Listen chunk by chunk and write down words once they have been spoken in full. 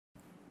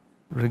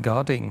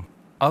regarding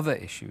other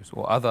issues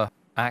or other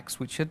acts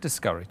which are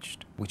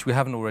discouraged, which we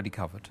haven't already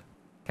covered.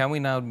 Can we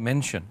now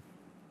mention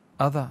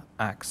other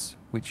acts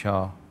which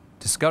are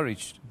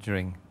discouraged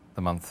during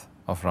the month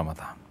of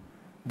Ramadan?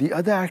 The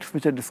other acts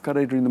which are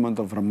discouraged during the month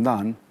of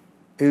Ramadan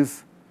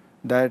is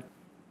that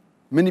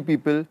many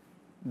people,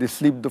 they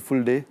sleep the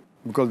full day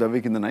because they're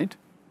awake in the night,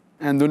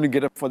 and they only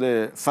get up for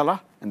the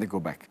salah and they go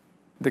back.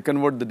 They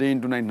convert the day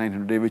into night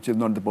into day, which is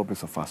not the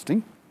purpose of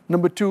fasting.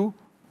 Number two,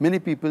 many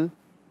people,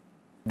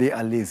 they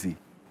are lazy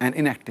and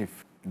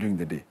inactive during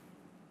the day.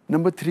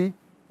 Number three,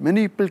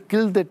 many people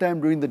kill their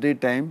time during the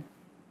daytime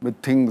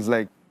with things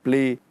like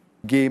play,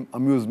 game,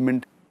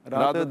 amusement,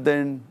 rather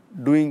than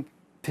doing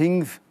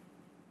things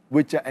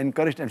which are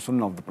encouraged and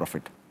sunnah of the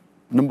Prophet.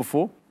 Number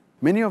four,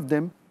 many of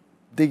them,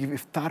 they give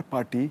iftar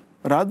party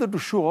rather to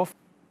show off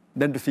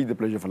than to seek the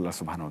pleasure of Allah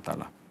subhanahu wa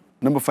ta'ala.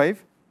 Number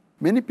five,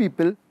 many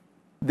people,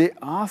 they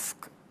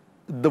ask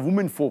the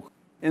women folk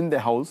in their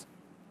house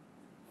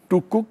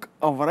to cook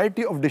a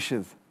variety of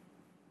dishes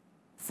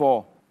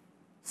for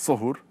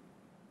suhoor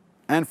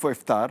and for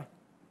iftar,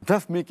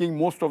 thus making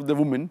most of the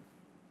women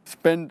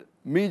spend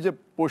major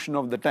portion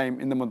of the time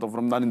in the month of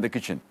Ramadan in the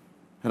kitchen,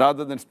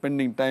 rather than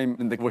spending time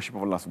in the worship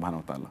of Allah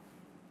subhanahu wa ta'ala.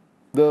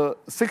 The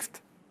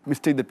sixth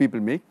mistake that people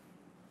make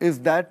is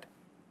that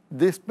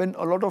they spend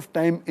a lot of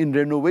time in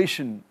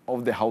renovation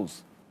of their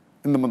house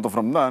in the month of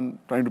Ramadan,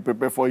 trying to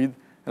prepare for Eid,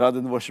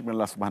 rather than worshiping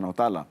Allah subhanahu wa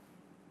ta'ala.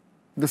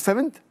 The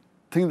seventh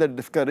thing that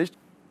discouraged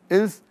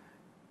is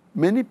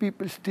many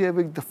people stay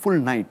awake the full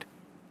night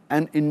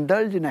and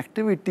indulge in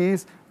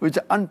activities which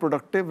are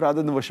unproductive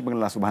rather than worshiping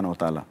Allah subhanahu wa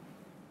ta'ala.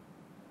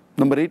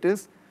 Number eight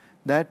is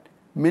that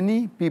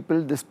many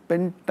people, they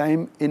spend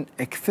time in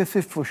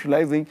excessive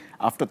socializing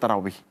after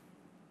Taraweeh,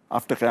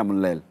 after Qiyamul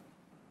Layl.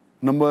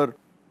 Number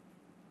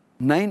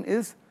nine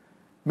is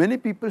many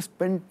people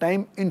spend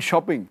time in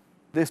shopping.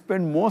 They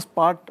spend most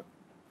part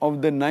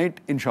of the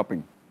night in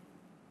shopping.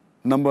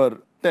 Number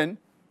 10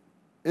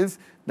 is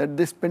that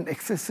they spend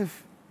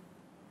excessive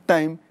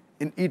time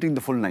in eating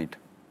the full night.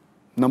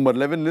 Number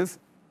 11 is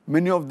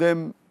many of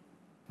them,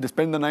 they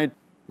spend the night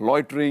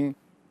loitering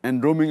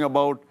and roaming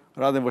about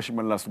rather than worshiping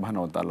Allah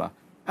subhanahu wa ta'ala.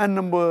 And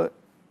number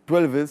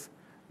 12 is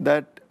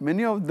that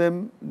many of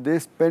them, they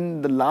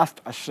spend the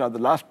last ashra, the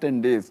last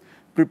 10 days,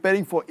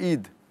 preparing for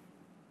Eid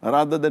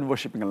rather than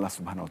worshiping Allah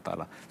subhanahu wa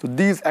ta'ala. So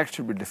these acts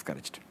should be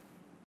discouraged.